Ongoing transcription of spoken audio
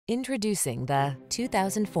Introducing the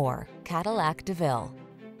 2004 Cadillac DeVille.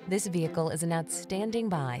 This vehicle is an outstanding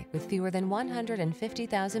buy with fewer than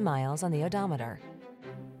 150,000 miles on the odometer.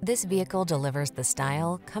 This vehicle delivers the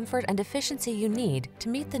style, comfort, and efficiency you need to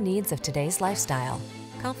meet the needs of today's lifestyle.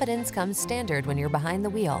 Confidence comes standard when you're behind the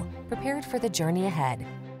wheel, prepared for the journey ahead.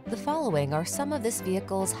 The following are some of this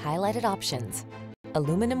vehicle's highlighted options: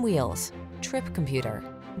 aluminum wheels, trip computer,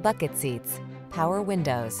 bucket seats, power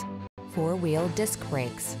windows, four-wheel disc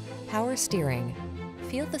brakes, power steering.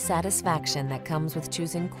 Feel the satisfaction that comes with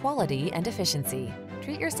choosing quality and efficiency.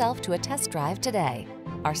 Treat yourself to a test drive today.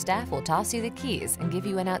 Our staff will toss you the keys and give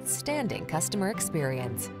you an outstanding customer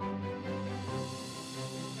experience.